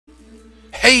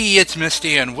Hey, it's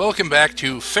Misty, and welcome back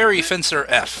to Fairy Fencer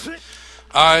F.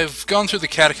 I've gone through the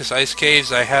Catechus Ice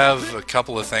Caves. I have a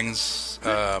couple of things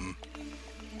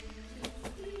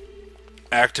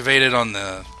activated on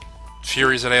the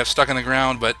Furies that I have stuck in the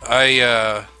ground, but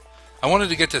I wanted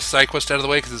to get this side quest out of the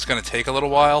way because it's going to take a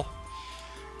little while.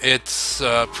 It's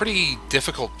a pretty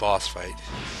difficult boss fight.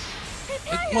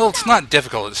 Well, it's not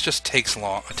difficult. It just takes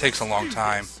long. It takes a long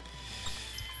time.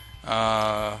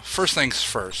 First things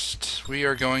first, we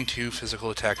are going to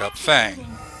physical attack up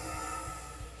Fang.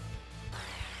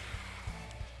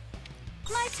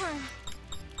 My turn.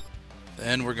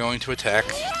 Then we're going to attack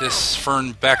this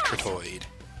Fern Bactritoid.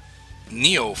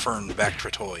 Neo Fern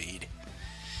Bactritoid.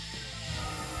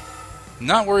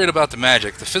 Not worried about the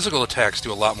magic. The physical attacks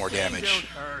do a lot more damage.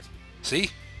 See?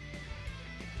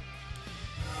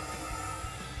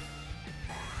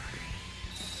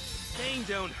 Pain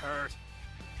don't hurt.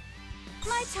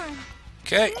 My turn.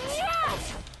 Okay.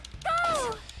 Yes!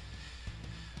 Go!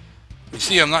 You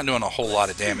see, I'm not doing a whole lot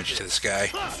of damage to this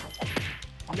guy.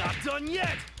 Not done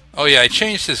yet. Oh yeah, I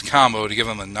changed his combo to give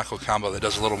him a knuckle combo that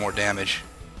does a little more damage.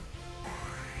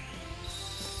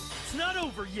 It's not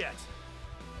over yet.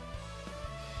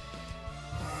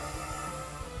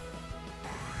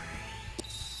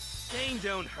 Pain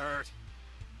don't hurt.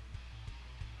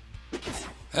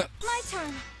 My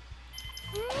turn.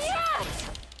 Yes!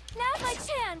 Now's my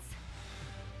chance.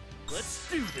 Let's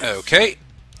do this. Okay.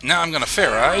 Now I'm gonna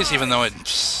Fair Eyes, even though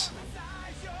it's...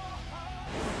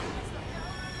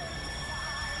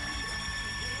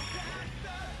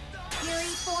 Fury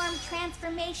form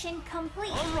transformation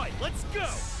complete. All right, let's go.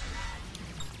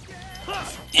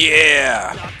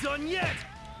 Yeah! Not done yet.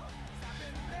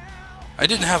 I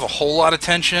didn't have a whole lot of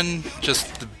tension,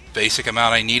 just the basic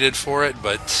amount I needed for it,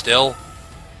 but still.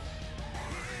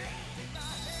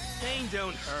 Pain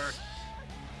don't hurt.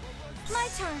 My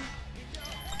turn.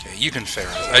 Okay, you can Fair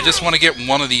Eyes. I just want to get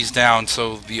one of these down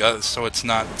so so it's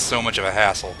not so much of a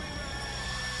hassle.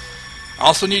 I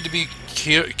also need to be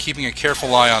keeping a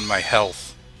careful eye on my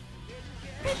health.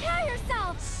 Prepare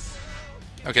yourself.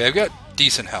 Okay, I've got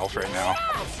decent health right now.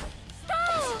 Yes!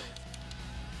 Go!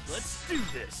 Let's do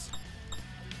this.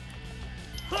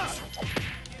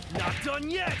 Not done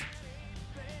yet.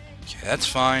 Okay, that's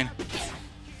fine.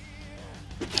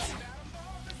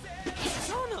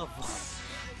 Son of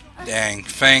Dang,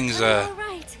 Fang's All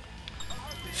right.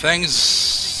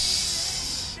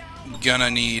 Fang's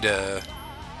gonna need get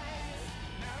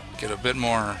a bit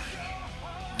more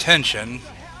tension.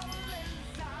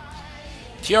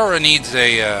 Tiara needs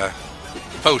a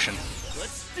potion.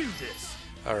 Let's do this.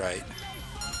 Alright.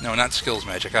 No, not skills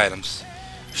magic, items.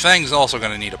 Fang's also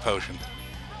gonna need a potion.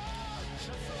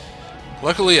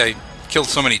 Luckily I killed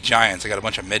so many giants, I got a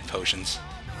bunch of mid potions.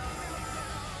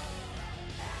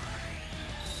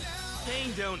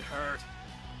 Pain don't hurt.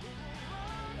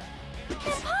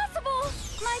 Impossible.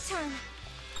 My turn.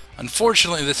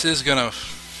 Unfortunately, this is gonna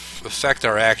affect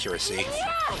our accuracy.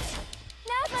 Yes!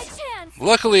 Now's my chance.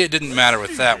 Luckily, it didn't matter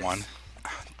with that one.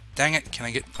 Dang it, can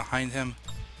I get behind him?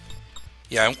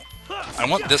 Yeah, I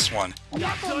want this one.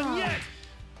 Not done yet.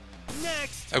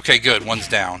 Next. Okay, good, one's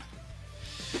down.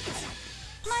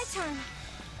 My turn.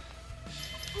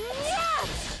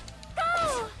 Yes!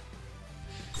 Go!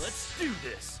 Let's do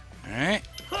this. Alright.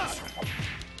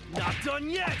 Not done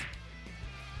yet.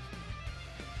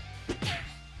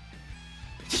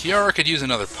 Tiara could use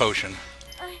another potion.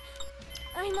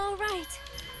 I'm all right.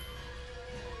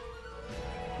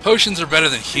 Potions are better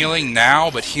than healing now,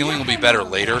 but healing will be better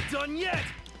later. Not done yet.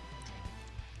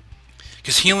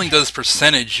 Because healing does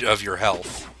percentage of your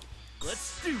health.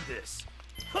 Let's do this.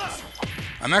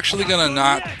 I'm actually gonna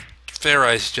not Fair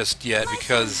Eyes just yet,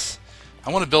 because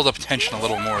I want to build up tension a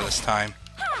little more this time.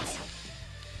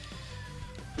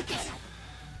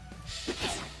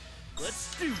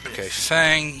 Let's do this. Okay,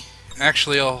 Fang.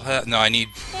 Actually, I'll have... No, I need...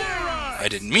 I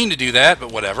didn't mean to do that,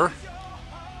 but whatever.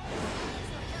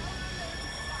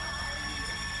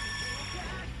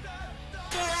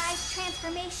 Fair Eyes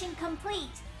transformation complete.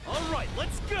 All right,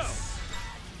 let's go.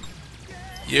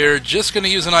 You're just gonna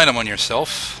use an item on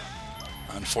yourself,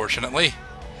 unfortunately.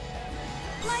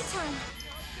 My turn.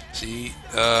 See,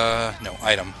 no,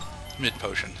 item. Mid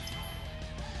potion.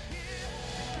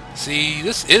 See,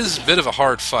 this is a bit of a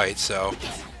hard fight, so...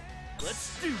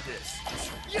 Let's do this.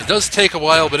 It does take a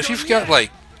while, but if you've got,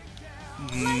 like...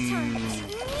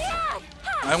 Yeah!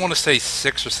 I want to say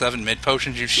 6 or 7 mid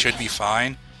potions, you should be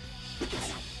fine.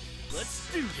 Let's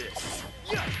do this.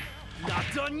 Not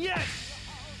done yet.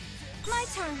 My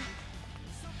turn.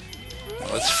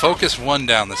 Let's focus one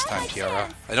down this time, Tiara.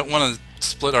 I don't want to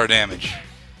split our damage.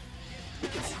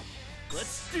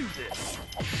 Let's do this.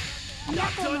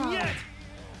 Not done yet.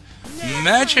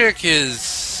 Magic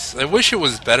is... I wish it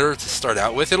was better to start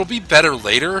out with. It'll be better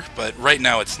later, but right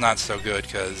now it's not so good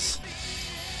because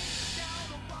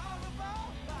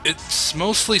it's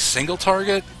mostly single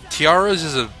target. Tiara's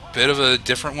is a bit of a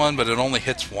different one, but it only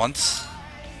hits once.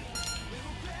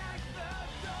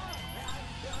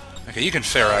 Okay, you can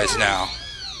Fair Eyes now.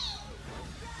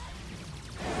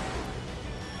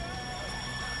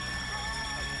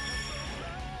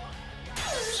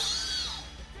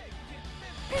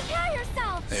 Prepare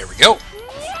yourself! There we go.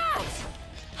 Yes!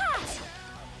 Ha!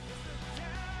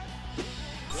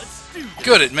 Let's do this.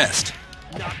 Good, it missed.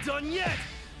 Not done yet.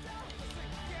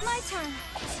 My turn.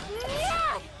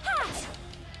 Yeah! Ha!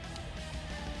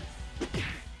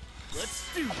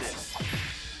 Let's do this.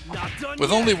 Not done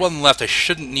With yet. only one left, I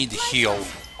shouldn't need to heal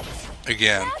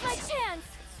again. Now's my chance!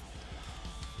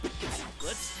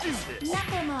 Let's do this.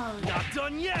 Knuckle mode! Not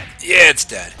done yet. Yeah, it's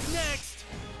dead. Next.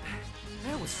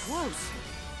 That was close.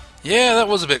 Yeah, that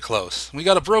was a bit close. We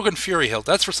got a Broken Fury hilt.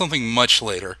 That's for something much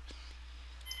later.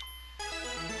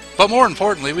 But more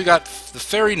importantly, we got the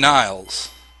Fairy Niles.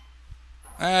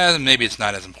 Maybe it's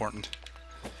not as important.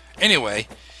 Anyway,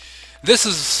 this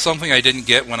is something I didn't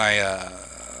get when I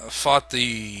fought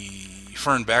the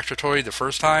Fern Bactratoid the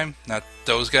first time. Not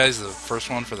those guys, the first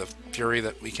one for the Fury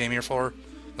that we came here for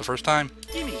the first time.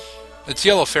 Gimme. It's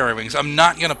Yellow Fairy Wings. I'm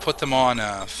not going to put them on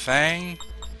Fang.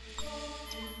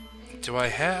 Do I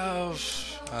have...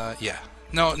 yeah.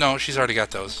 No, she's already got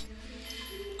those.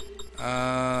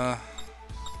 Nah,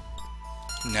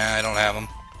 I don't have them.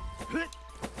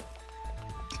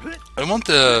 I want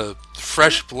the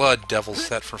Fresh Blood Devil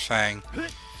set for Fang.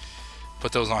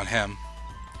 Put those on him.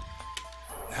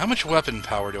 How much weapon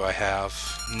power do I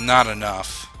have? Not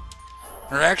enough.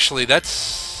 Or actually,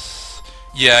 that's...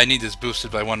 Yeah, I need this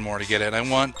boosted by one more to get it. I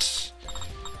want...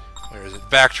 Where is it?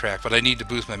 Backtrack, but I need to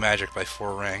boost my magic by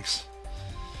 4 ranks.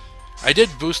 I did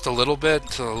boost a little bit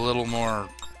to a little more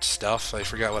stuff. I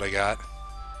forgot what I got.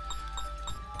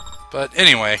 But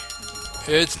anyway,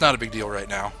 it's not a big deal right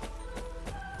now.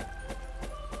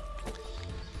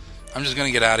 I'm just going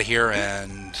to get out of here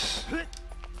and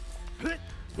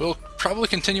we'll probably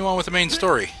continue on with the main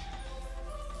story.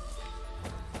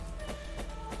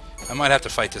 I might have to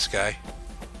fight this guy.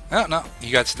 Oh, no, he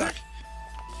got stuck.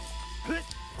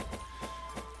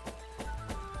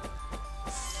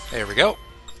 There we go.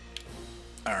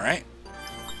 Alright.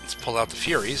 Let's pull out the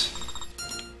Furies.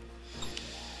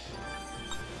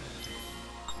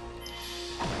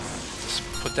 Let's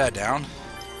put that down.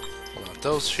 Pull out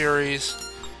those Furies.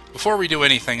 Before we do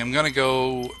anything, I'm going to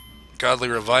go Godly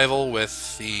Revival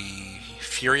with the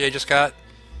Fury I just got.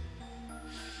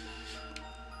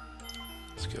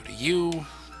 Let's go to you.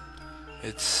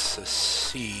 It's a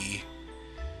C.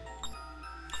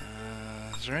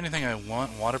 Is there anything I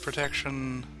want? Water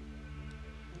protection?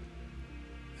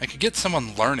 I could get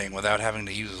someone learning without having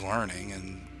to use learning,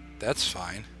 and that's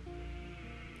fine.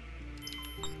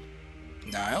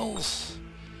 Niles?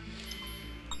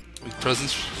 Weak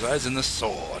presence resides in the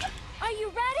sword. Are you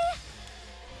ready?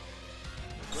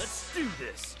 Let's do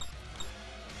this.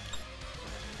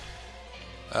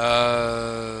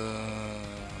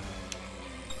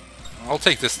 I'll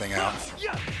take this thing out.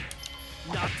 Yeah.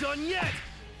 Not done yet.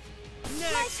 My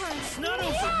Next. turn. It's not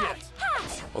over Yeah! yet. Ha!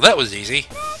 Well, that was easy.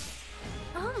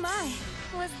 Oh my,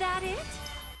 was that it?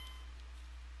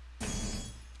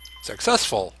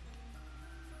 Successful.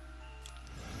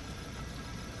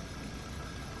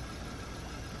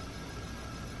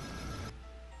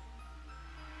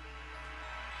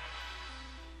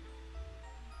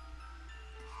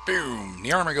 Boom.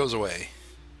 The armor goes away.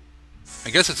 I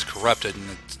guess it's corrupted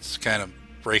and it's kind of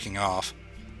breaking off.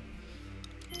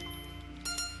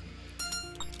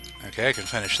 Okay, I can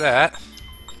finish that.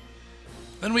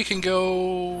 Then we can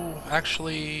go...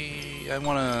 Actually, I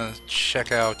want to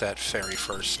check out that fairy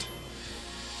first.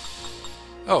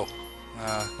 Oh,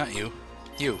 not you.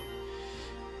 You.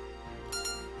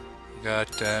 You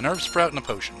got an Herb Sprout and a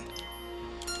potion.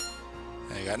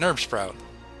 And you got an Herb Sprout.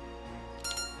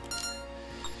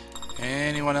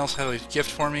 Anyone else have a gift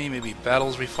for me? Maybe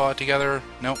battles we fought together?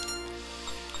 Nope.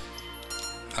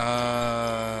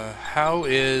 How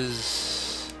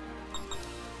is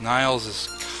Niles'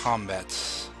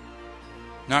 combats?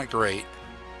 Not great.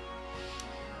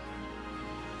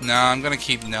 Nah, I'm gonna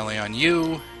keep Nelly on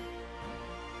you.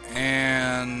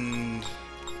 And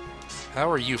how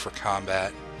are you for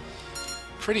combat?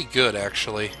 Pretty good,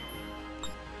 actually.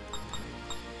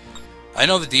 I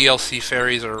know the DLC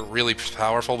fairies are really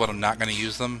powerful, but I'm not going to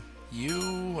use them.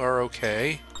 You are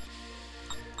okay.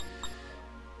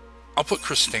 I'll put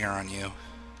Chris Stinger on you.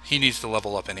 He needs to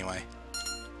level up anyway.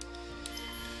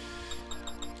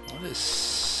 What is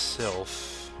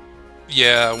Sylph?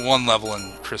 Yeah, one level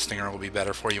in Kristinger will be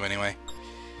better for you anyway.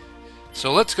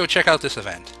 So let's go check out this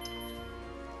event.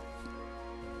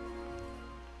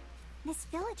 This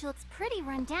village looks pretty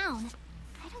run down.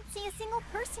 I don't see a single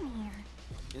person here.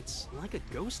 It's like a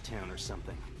ghost town or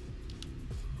something.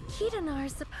 Kedanar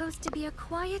is supposed to be a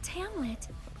quiet hamlet.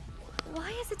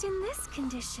 Why is it in this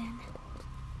condition?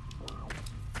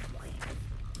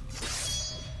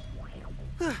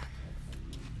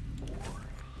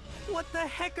 What the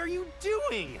heck are you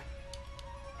doing?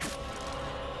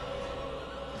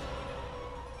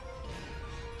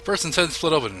 Person's head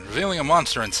split open, revealing a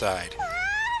monster inside. What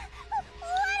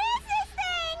is this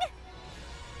thing?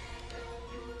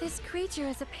 This creature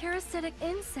is a parasitic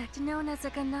insect known as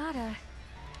a Ganada.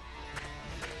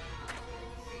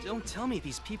 Don't tell me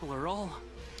these people are all...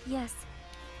 Yes.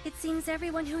 It seems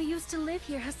everyone who used to live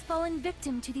here has fallen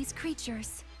victim to these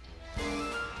creatures.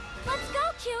 Let's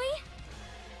go, Kiwi!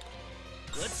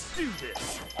 Let's do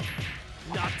this.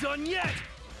 Not done yet.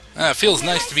 It feels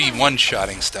nice to be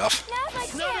one-shotting stuff. Now's my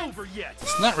It's not chance! over yet.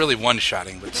 It's not really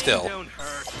one-shotting, but still. Don't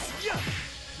hurt. Yeah.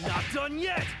 Not done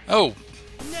yet. Oh,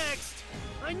 Next.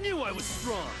 I knew I was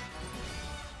strong.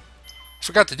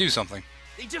 forgot to do something.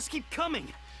 They just keep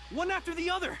coming, one after the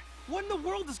other. What in the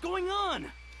world is going on?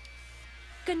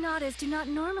 Ganadas do not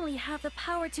normally have the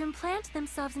power to implant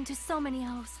themselves into so many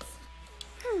hosts.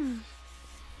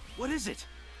 What is it?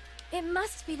 It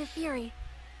must be the Fury.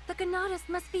 The Ganadas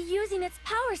must be using its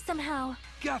power somehow.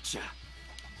 Gotcha.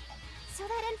 So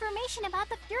that information about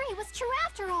the Fury was true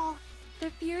after all.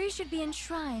 The Fury should be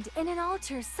enshrined in an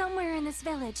altar somewhere in this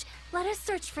village. Let us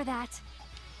search for that.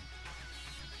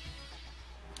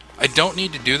 I don't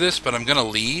need to do this, but I'm gonna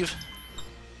leave.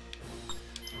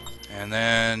 And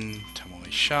then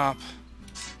Tomoe shop.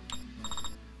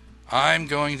 I'm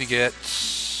going to get...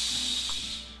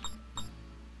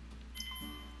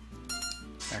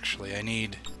 Actually, I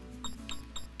need...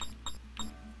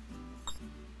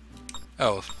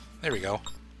 Oh, there we go.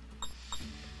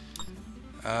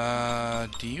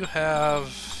 Do you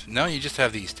have... No, you just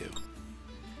have these two.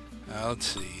 Let's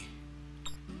see.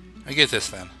 I get this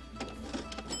then.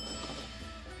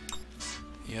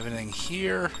 You have anything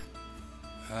here?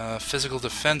 Physical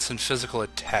defense and physical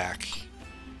attack.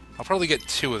 I'll probably get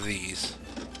 2 of these.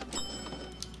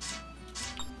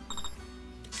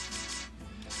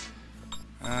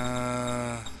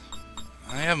 I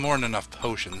have more than enough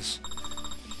potions.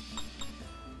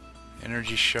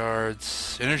 Energy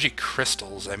shards. Energy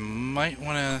crystals. I might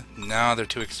want to... No, they're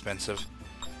too expensive.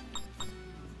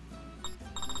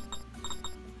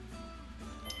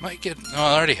 Might get... Oh,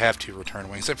 I already have 2 return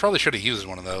wings. I probably should have used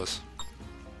one of those.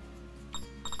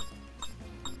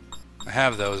 I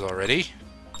have those already.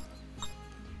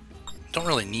 Don't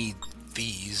really need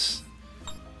these.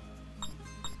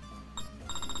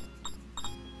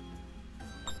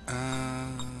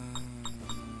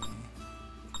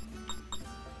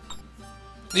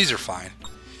 These are fine.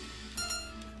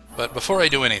 But before I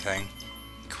do anything,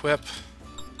 equip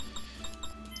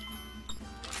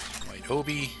White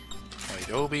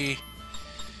Obi,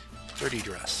 30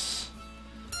 dress.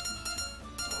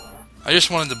 I just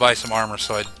wanted to buy some armor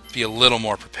so I'd be a little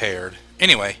more prepared.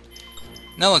 Anyway,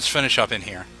 now let's finish up in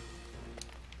here.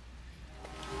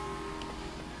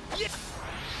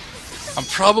 I'm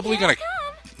probably gonna...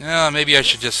 maybe I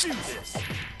should just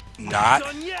not.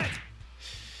 Done yet.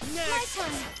 My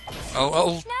turn.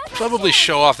 I'll probably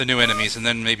show off the new enemies and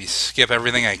then maybe skip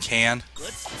everything I can.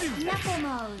 Let's do this. Knuckle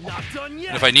mode. Not done yet.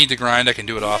 And if I need to grind, I can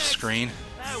do it off screen.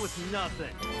 That was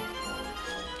nothing.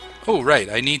 Oh, right,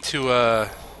 I need to,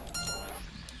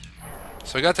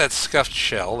 So I got that scuffed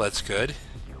shell, that's good.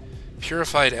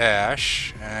 Purified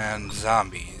ash, and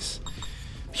zombies.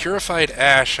 Purified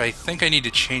ash, I think I need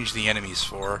to change the enemies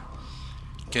for.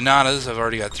 Ganadas, I've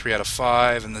already got 3 out of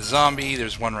 5, and the zombie,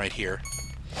 there's one right here.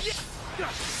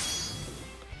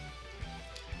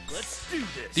 Let's do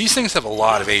this. These things have a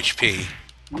lot of HP.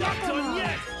 Not done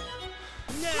yet.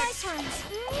 My Next. turn.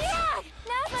 Yeah!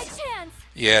 Now's my chance.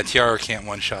 Yeah, Tiara can't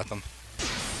one-shot them.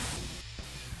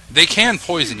 They can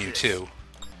poison you, too.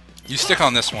 You stick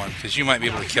on this one, because you might be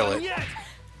able to kill it. Yet.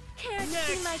 Care to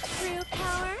see my true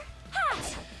power? Ha!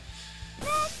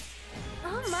 Next.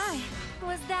 Oh my.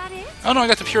 Was that it? Oh no, I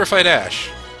got the Purified Ash.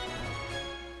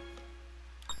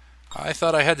 I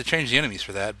thought I had to change the enemies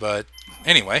for that, but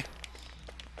anyway.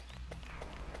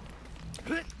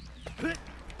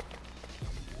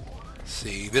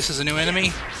 See, this is a new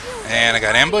enemy, and I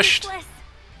got ambushed.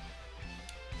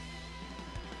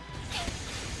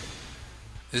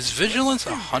 Is Vigilance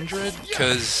 100?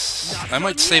 Because I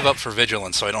might save up for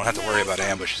Vigilance so I don't have to worry about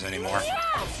ambushes anymore.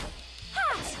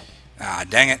 Ah, Ah,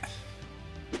 dang it.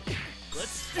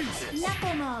 Let's do this.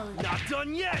 Knuckle mode. Not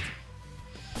done yet.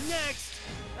 Next.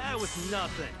 That was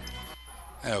nothing.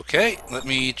 Okay, let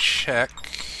me check.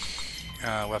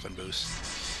 Weapon boost.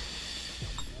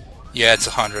 Yeah, it's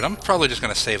 100. I'm probably just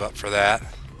going to save up for that.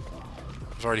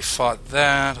 I've already fought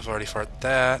that. I've already fought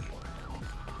that.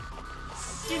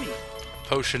 Gimme.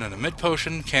 Potion and a mid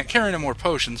potion. Can't carry no more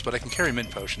potions, but I can carry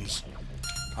mid potions.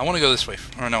 I want to go this way.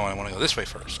 Or no, I want to go this way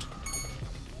first.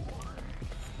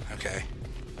 Okay.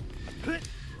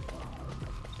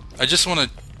 I just want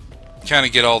to kind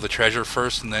of get all the treasure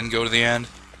first and then go to the end.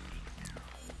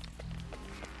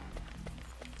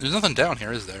 There's nothing down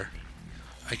here, is there?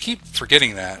 I keep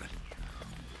forgetting that.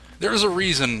 There's a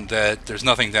reason that there's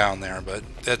nothing down there, but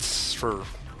that's for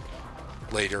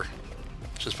later.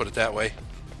 Let's just put it that way.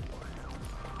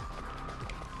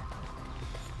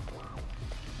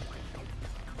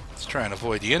 Let's try and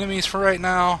avoid the enemies for right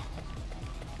now.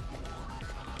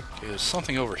 Okay, there's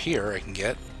something over here I can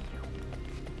get.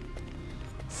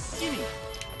 Gimme.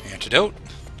 Antidote.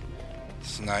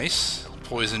 It's nice.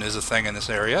 Poison is a thing in this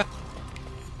area.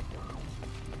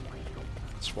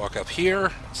 Let's walk up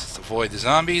here. Let's avoid the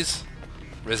zombies.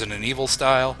 Resident Evil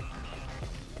style.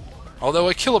 Although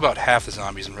I kill about half the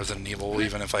zombies in Resident Evil,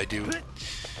 even if I do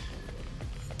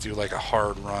like a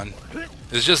hard run.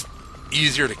 It's just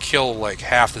easier to kill like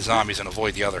half the zombies and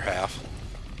avoid the other half.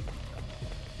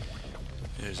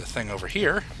 There's a thing over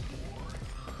here.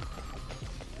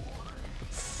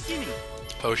 Gimme.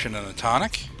 Potion and a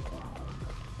tonic.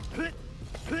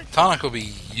 Tonic will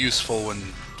be useful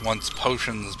once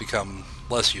potions become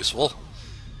less useful.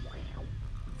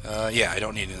 Yeah, I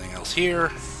don't need anything else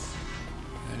here.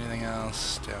 Anything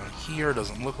else down here?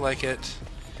 Doesn't look like it.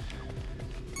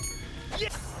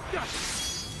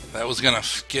 That was gonna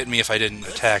get me if I didn't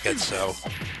attack it, so...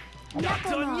 Not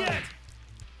done yet.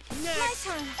 My Next.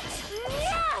 turn.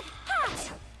 Yeah.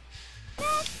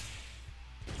 Ha.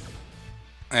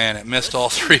 And it missed all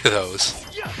three of those.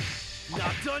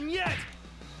 Not done yet.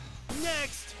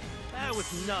 Next. That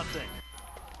was nothing.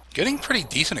 Getting pretty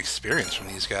decent experience from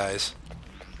these guys.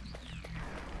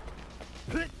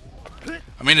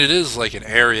 I mean, it is like an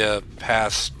area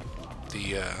past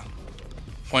the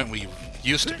point we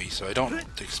used to be, so I don't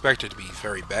expect it to be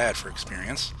very bad for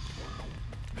experience.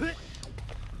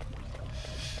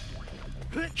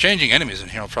 Changing enemies in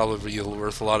here will probably be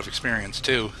worth a lot of experience,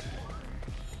 too.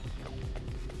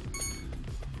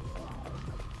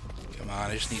 Come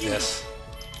on, I just need this.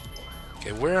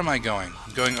 Okay, where am I going?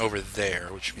 I'm going over there,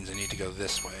 which means I need to go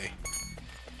this way.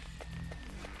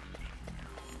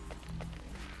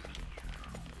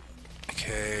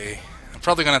 Okay, I'm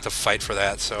probably gonna have to fight for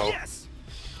that, so Yes.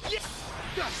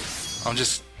 I'll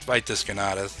just fight this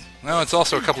Ganada. No, it's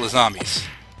also a couple of zombies.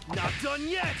 Not done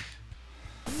yet.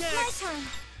 My Next. turn.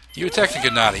 You attack the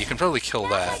Ganada, you can probably kill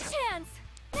that. Chance.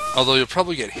 Although you'll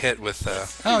probably get hit with,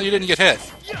 oh, you didn't get hit.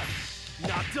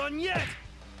 Not done yet.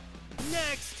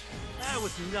 Next. That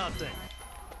was nothing.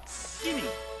 Gimme.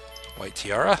 White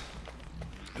Tiara.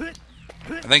 I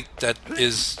think that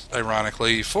is,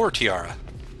 ironically, for Tiara.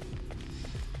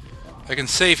 I can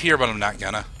save here, but I'm not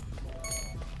gonna.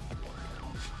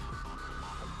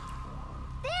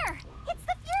 There. It's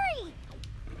the Fury.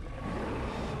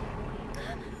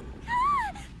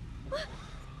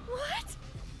 What?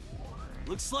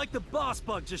 Looks like the boss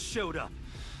bug just showed up.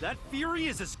 That Fury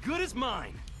is as good as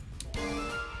mine.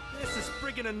 This is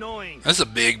friggin' annoying. That's a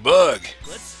big bug.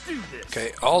 Let's do this.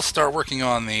 Okay, I'll start working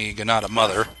on the Ganada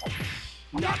Mother.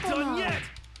 Not done yet.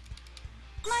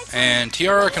 My turn. And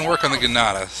Tiara can work on the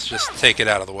Ganada. Just take it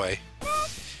out of the way.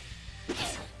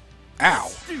 Ow.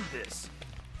 Let's do this.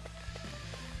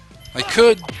 I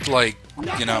could, like,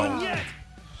 Not you done know, yet.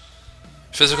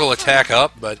 physical attack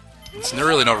up, but it's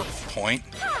really no point.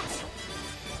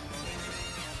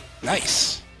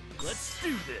 Nice. Let's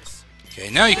do this. Okay,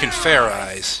 now you can Fair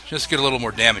Eyes. Just get a little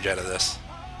more damage out of this.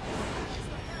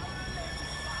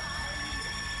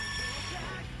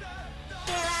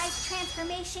 Fair Eyes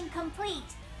transformation complete.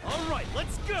 All right,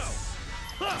 let's go.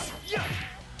 Ha, yeah.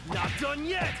 Not done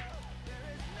yet.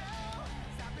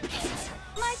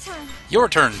 My turn. Your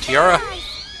turn, Tiara. Fair Eyes.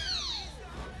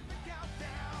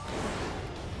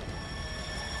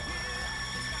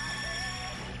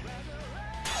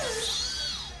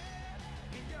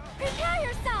 Prepare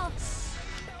yourself.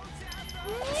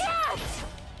 Yes.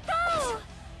 Go.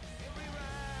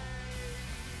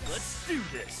 Let's do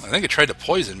this. I think it tried to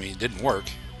poison me. It didn't work.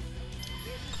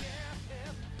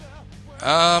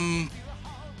 I'm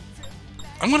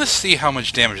gonna see how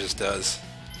much damage this does.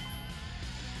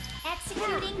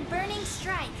 Executing Burning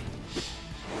Strike.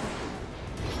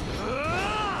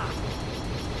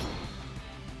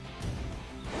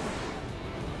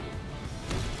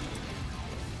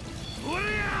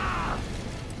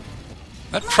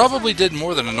 That probably did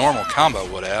more than a normal combo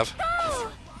would have. Go!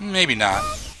 Maybe not.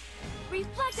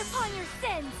 Reflect upon your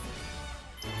sins.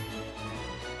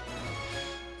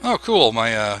 Oh, cool.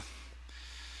 My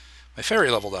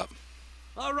fairy leveled up.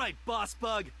 All right, Boss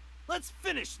Bug. Let's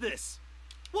finish this.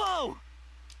 Whoa!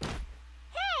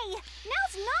 Hey!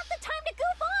 Now's not the time to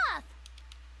goof off!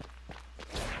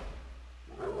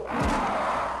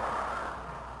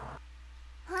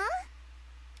 Huh?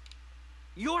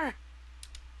 You're...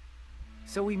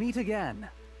 So we meet again.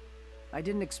 I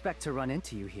didn't expect to run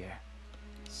into you here.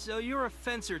 So you're a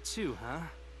fencer too, huh?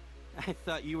 I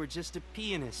thought you were just a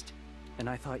pianist. And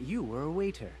I thought you were a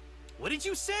waiter. What did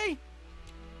you say?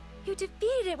 You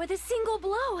defeated it with a single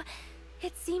blow.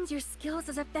 It seems your skills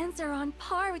as a fencer are on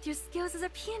par with your skills as a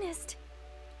pianist.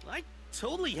 I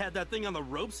totally had that thing on the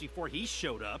ropes before he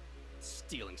showed up.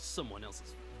 Stealing someone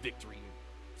else's victory,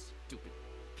 you stupid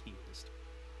pianist.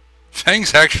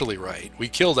 Fang's actually right. We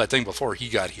killed that thing before he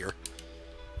got here.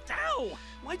 Ow!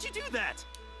 Why'd you do that?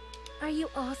 Are you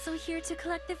also here to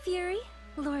collect the Fury,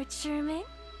 Lord Sherman?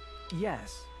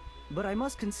 Yes, but I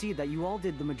must concede that you all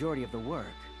did the majority of the work.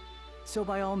 So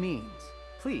by all means,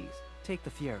 please, take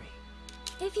the Fury.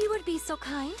 If you would be so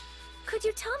kind, could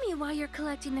you tell me why you're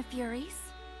collecting the Furies?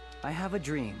 I have a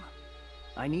dream.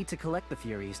 I need to collect the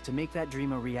Furies to make that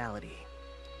dream a reality.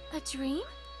 A dream?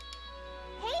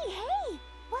 Hey!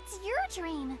 What's your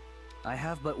dream? I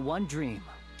have but one dream,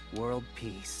 world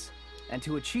peace. And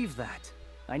to achieve that,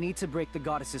 I need to break the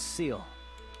goddess's seal.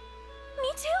 Me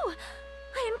too!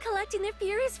 I am collecting the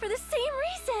Furies for the same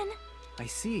reason! I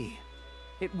see.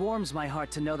 It warms my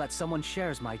heart to know that someone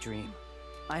shares my dream.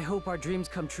 I hope our dreams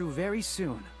come true very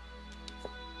soon.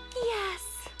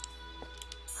 Yes!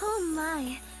 Oh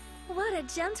my, what a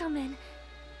gentleman!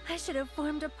 I should have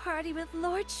formed a party with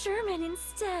Lord Sherman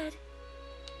instead.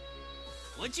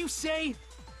 What'd you say?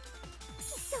 He's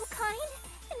so kind,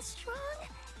 and strong,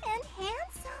 and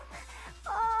handsome.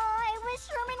 Oh, I wish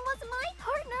Sherman was my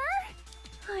partner!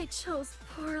 I chose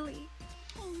poorly.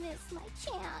 I missed my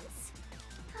chance.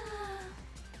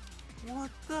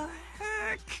 What the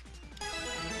heck?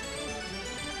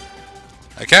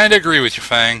 I kinda agree with you,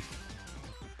 Fang.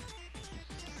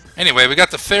 Anyway, we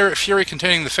got the Fury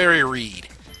containing the Fairy Reed.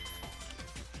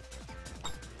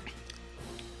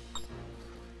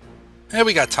 Yeah,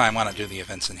 we got time. Why not do the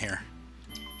events in here?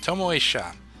 Tomoe's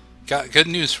shop. Got good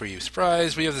news for you.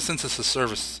 Surprise, we have the synthesis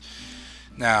service.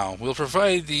 Now, we'll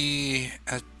provide the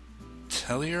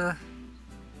atelier?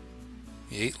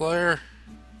 The 8-layer?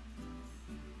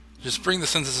 Just bring the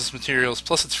synthesis materials,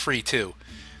 plus it's free too.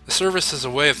 The service is a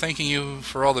way of thanking you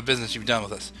for all the business you've done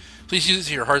with us. Please use it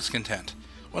to your heart's content.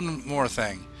 One more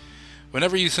thing.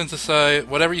 Whatever you synthesize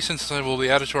will be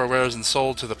added to our wares and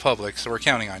sold to the public, so we're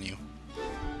counting on you.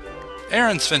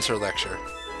 Aaron's Fencer Lecture.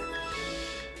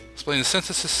 Explain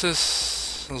synthesis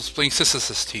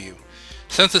to you.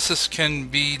 Synthesis can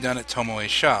be done at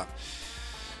Tomoe's shop.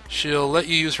 She'll let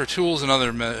you use her tools and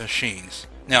other machines.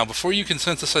 Now, before you can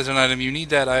synthesize an item, you need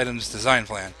that item's design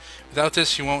plan. Without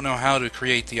this, you won't know how to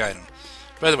create the item.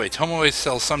 By the way, Tomoe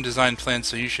sells some design plans,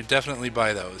 so you should definitely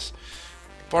buy those.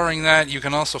 Barring that, you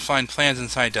can also find plans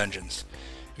inside dungeons.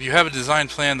 If you have a design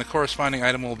plan, the corresponding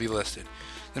item will be listed.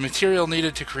 The material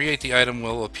needed to create the item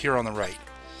will appear on the right.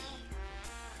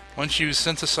 Once you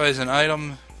synthesize an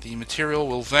item, the material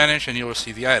will vanish and you'll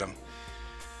see the item.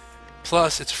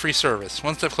 Plus, it's a free service.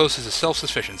 One step closer to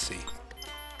self-sufficiency.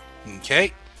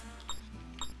 Okay.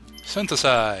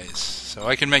 Synthesize. So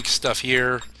I can make stuff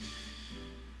here.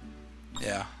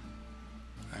 Yeah.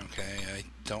 Okay, I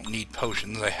don't need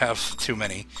potions. I have too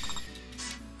many.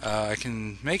 I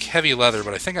can make heavy leather,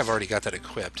 but I think I've already got that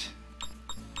equipped.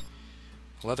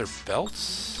 Leather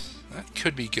belts? That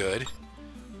could be good.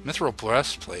 Mithril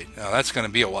breastplate. Now that's going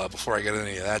to be a while before I get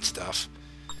any of that stuff.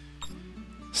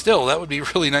 Still, that would be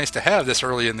really nice to have this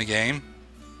early in the game.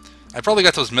 I probably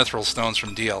got those mithril stones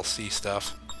from DLC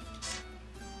stuff.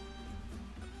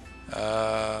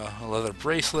 A leather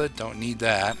bracelet. Don't need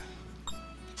that.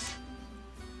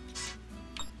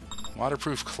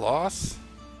 Waterproof cloth.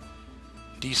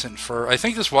 Decent fur. I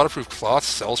think this waterproof cloth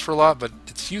sells for a lot, but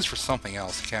it's used for something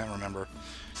else. I can't remember.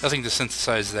 Nothing to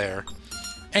synthesize there.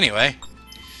 Anyway.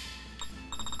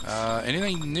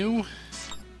 Anything new?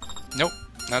 Nope.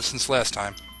 Not since last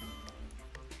time.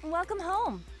 Welcome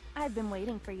home. I've been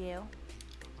waiting for you.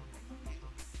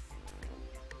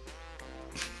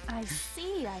 I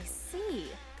see, I see.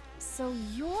 So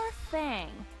you're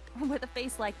Fang. With a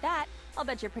face like that, I'll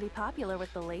bet you're pretty popular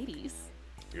with the ladies.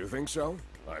 You think so?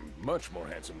 I'm much more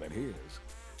handsome than he is.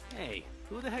 Hey,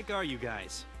 who the heck are you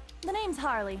guys? The name's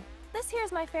Harley. This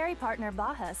here's my fairy partner,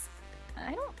 Bahas.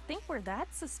 I don't think we're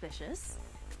that suspicious.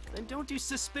 Then don't do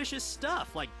suspicious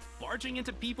stuff, like barging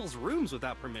into people's rooms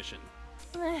without permission.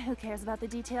 Who cares about the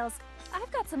details?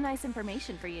 I've got some nice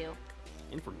information for you.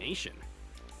 Information?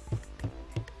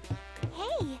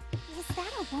 Hey, is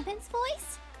that a woman's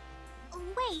voice?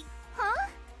 Wait, huh?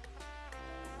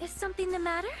 Is something the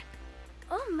matter?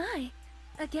 Oh my,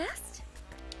 a guest?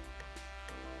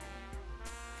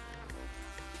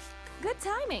 Good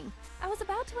timing. I was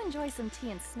about to enjoy some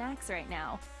tea and snacks right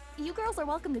now. You girls are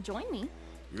welcome to join me.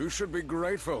 You should be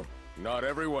grateful. Not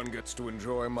everyone gets to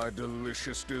enjoy my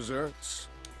delicious desserts.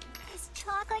 This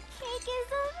chocolate cake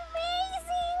is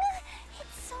amazing!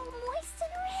 It's so moist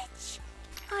and rich.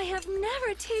 I have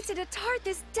never tasted a tart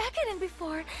this decadent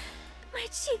before. My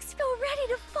cheeks feel ready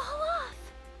to fall off.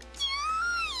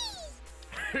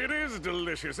 It is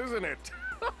delicious, isn't it?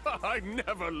 I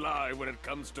never lie when it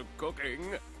comes to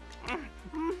cooking.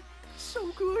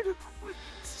 So good!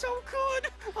 So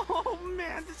good! Oh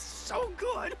man, this is so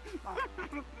good!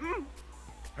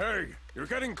 Hey, you're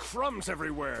getting crumbs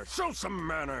everywhere. Show some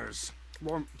manners.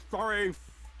 Sorry.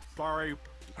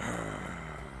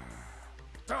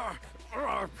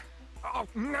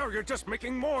 Now you're just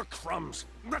making more crumbs.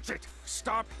 That's it.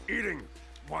 Stop eating.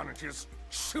 Why don't you just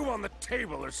chew on the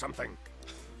table or something?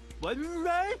 What is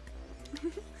that?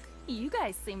 You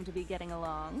guys seem to be getting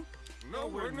along. No,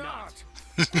 we're not.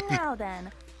 Now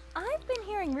then, I've been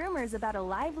hearing rumors about a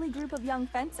lively group of young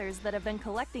fencers that have been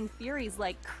collecting Furies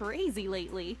like crazy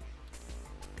lately.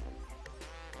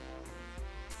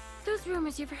 Those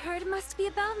rumors you've heard must be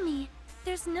about me.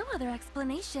 There's no other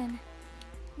explanation.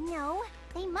 No,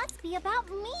 they must be about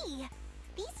me.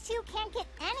 These two can't get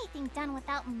anything done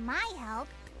without my help.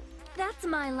 That's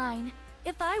my line.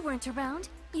 If I weren't around,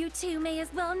 you two may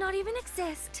as well not even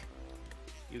exist.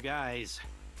 You guys.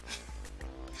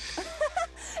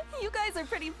 You guys are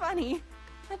pretty funny.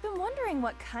 I've been wondering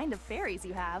what kind of fairies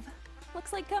you have.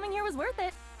 Looks like coming here was worth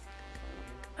it.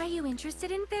 Are you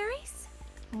interested in fairies?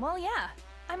 Well, yeah.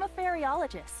 I'm a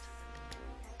fairyologist.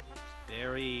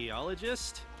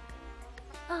 Fairyologist?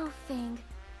 Oh, Fang,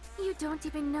 you don't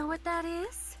even know what that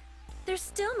is? There's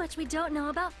still much we don't know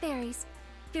about fairies.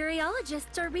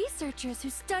 Fairyologists are researchers who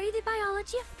study the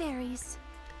biology of fairies.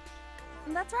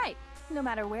 That's right. No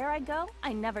matter where I go,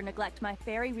 I never neglect my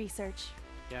fairy research.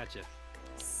 Gotcha.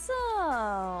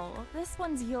 So, this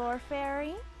one's your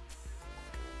fairy?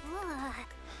 Ugh, I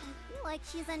feel like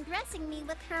she's undressing me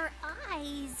with her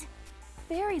eyes.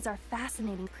 Fairies are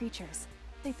fascinating creatures.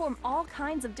 They form all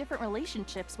kinds of different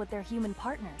relationships with their human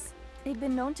partners. They've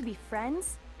been known to be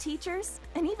friends, teachers,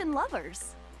 and even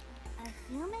lovers. A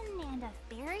human and a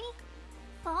fairy?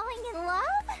 Falling in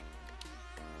love?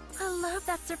 A love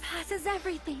that surpasses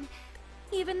everything,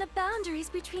 even the boundaries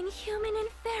between human and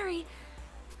fairy.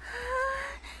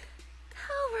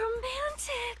 How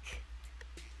romantic!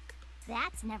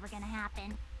 That's never gonna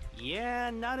happen. Yeah,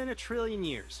 not in a trillion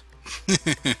years.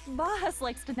 Boss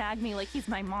likes to nag me like he's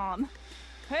my mom.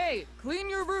 Hey, clean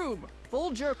your room,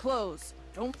 fold your clothes.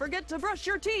 Don't forget to brush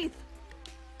your teeth.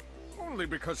 Only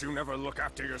because you never look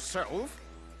after yourself.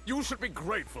 You should be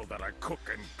grateful that I cook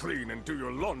and clean and do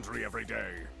your laundry every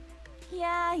day.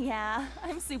 Yeah,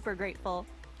 I'm super grateful.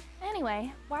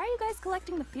 Anyway, why are you guys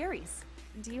collecting the Furies?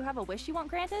 Do you have a wish you want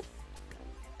granted?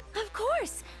 Of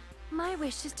course! My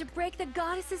wish is to break the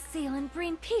goddess's seal and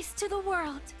bring peace to the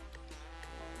world.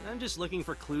 I'm just looking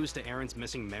for clues to Aaron's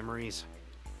missing memories.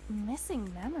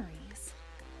 Missing memories?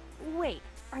 Wait,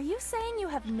 are you saying you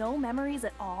have no memories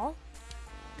at all?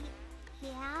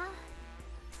 Yeah?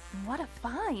 What a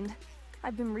find!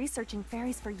 I've been researching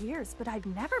fairies for years, but I've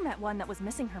never met one that was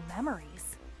missing her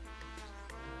memories.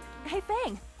 Hey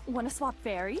Fang, wanna swap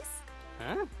fairies?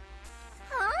 Huh?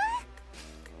 Huh?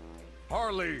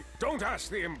 Harley, don't ask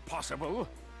the impossible.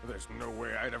 There's no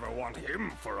way I'd ever want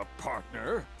him for a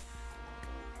partner.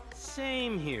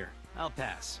 Same here. I'll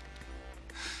pass.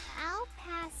 I'll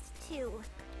pass too.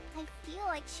 I feel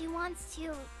like she wants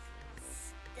to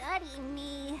study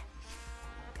me.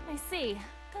 I see.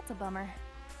 That's a bummer.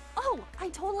 Oh, I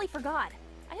totally forgot.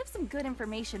 I have some good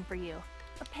information for you.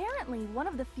 Apparently, one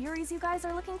of the Furies you guys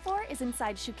are looking for is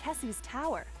inside Shukesi's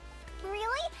tower.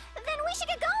 Really? Then we should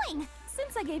get going!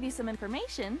 Since I gave you some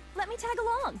information, let me tag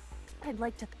along. I'd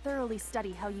like to thoroughly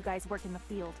study how you guys work in the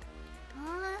field.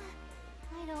 I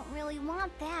don't really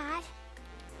want that.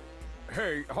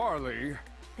 Hey, Harley.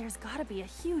 There's gotta be a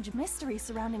huge mystery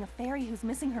surrounding a fairy who's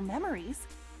missing her memories.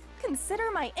 Consider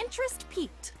my interest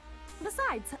piqued.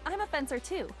 Besides, I'm a fencer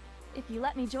too. If you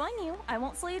let me join you, I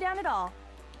won't slow you down at all.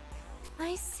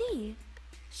 I see.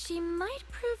 She might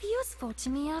prove useful to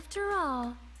me after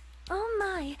all. Oh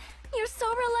my, you're so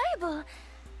reliable.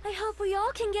 I hope we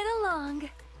all can get along.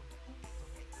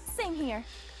 Same here.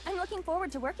 I'm looking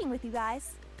forward to working with you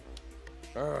guys.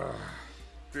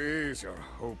 These are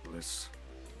hopeless.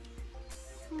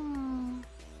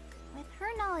 With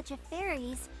her knowledge of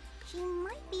fairies, she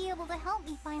might be able to help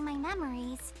me find my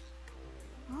memories.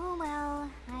 Oh well,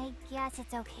 I guess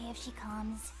it's okay if she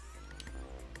comes.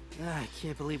 I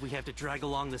can't believe we have to drag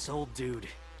along this old dude.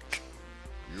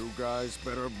 You guys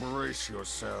better brace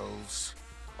yourselves.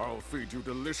 I'll feed you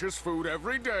delicious food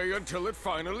every day until it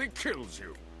finally kills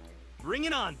you. Bring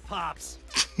it on, Pops!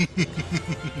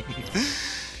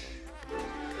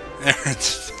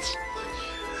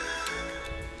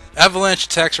 Avalanche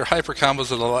attacks are hyper combos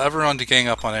that allow everyone to gang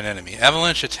up on an enemy.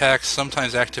 Avalanche attacks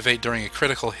sometimes activate during a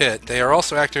critical hit. They are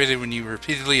also activated when you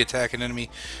repeatedly attack an enemy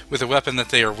with a weapon that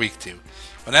they are weak to.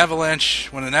 When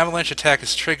an avalanche attack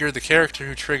is triggered, the character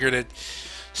who triggered it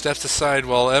steps aside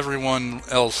while everyone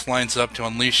else lines up to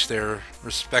unleash their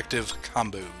respective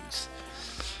combos.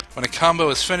 When a combo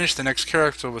is finished, the next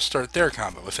character will start their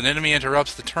combo. If an enemy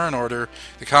interrupts the turn order,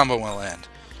 the combo will end.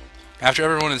 After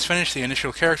everyone is finished, the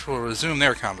initial character will resume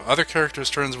their combo. Other characters'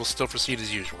 turns will still proceed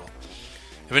as usual.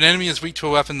 If an enemy is weak to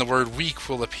a weapon, the word weak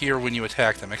will appear when you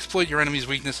attack them. Exploit your enemy's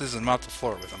weaknesses and mop the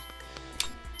floor with them.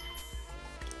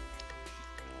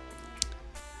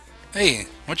 Hey,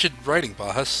 what you writing,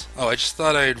 Bahas? Oh, I just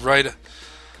thought I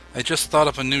just thought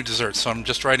up a new dessert, so I'm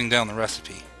just writing down the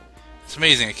recipe. It's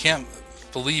amazing. I can't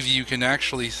believe you can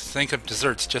actually think of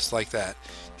desserts just like that.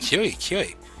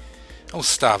 Kiwi. Oh,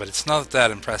 stop it. It's not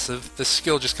that impressive. This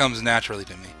skill just comes naturally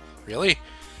to me. Really?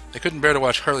 I couldn't bear to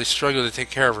watch Harley struggle to take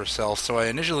care of herself, so I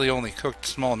initially only cooked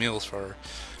small meals for her.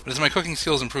 But as my cooking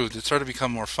skills improved, it started to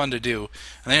become more fun to do,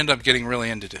 and I ended up getting really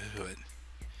into it.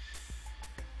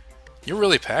 You're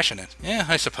really passionate. Yeah,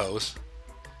 I suppose.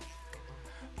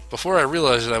 Before I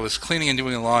realized it, I was cleaning and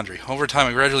doing the laundry. Over time,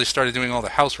 I gradually started doing all the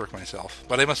housework myself.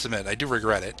 But I must admit, I do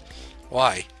regret it.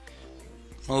 Why?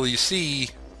 Well, you see...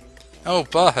 Oh,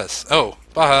 Bahas.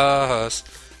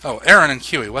 Oh, Aaron and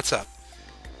Kiwi, what's up?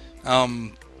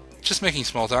 Just making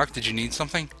small talk. Did you need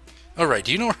something? Oh, right.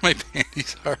 Do you know where my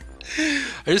panties are?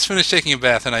 I just finished taking a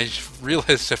bath, and I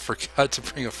realized I forgot to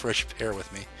bring a fresh pair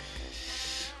with me.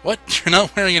 What? You're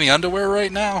not wearing any underwear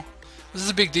right now? This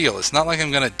is a big deal. It's not like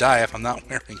I'm gonna die if I'm not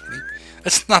wearing any.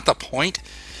 That's not the point.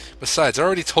 Besides, I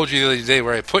already told you the other day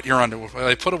where I put your underwear. Where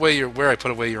I put away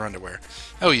your underwear.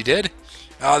 Oh, you did?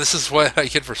 Oh, this is what I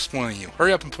get for spoiling you.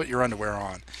 Hurry up and put your underwear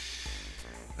on.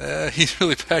 He's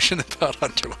really passionate about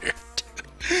underwear.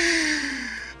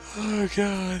 Oh,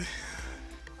 God.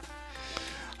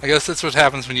 I guess that's what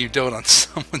happens when you dote on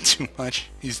someone too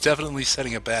much. He's definitely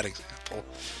setting a bad example.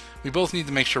 We both need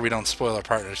to make sure we don't spoil our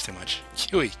partners too much.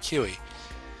 Kiwi.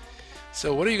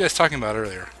 So, what are you guys talking about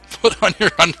earlier? Put on your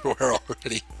underwear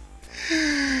already.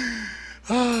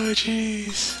 Oh,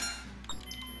 jeez.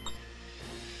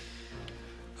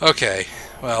 Okay,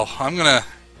 well, I'm gonna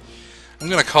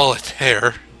call it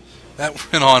there.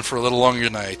 That went on for a little longer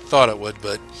than I thought it would,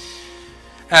 but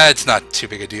it's not too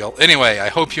big a deal. Anyway, I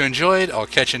hope you enjoyed. I'll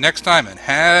catch you next time, and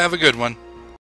have a good one.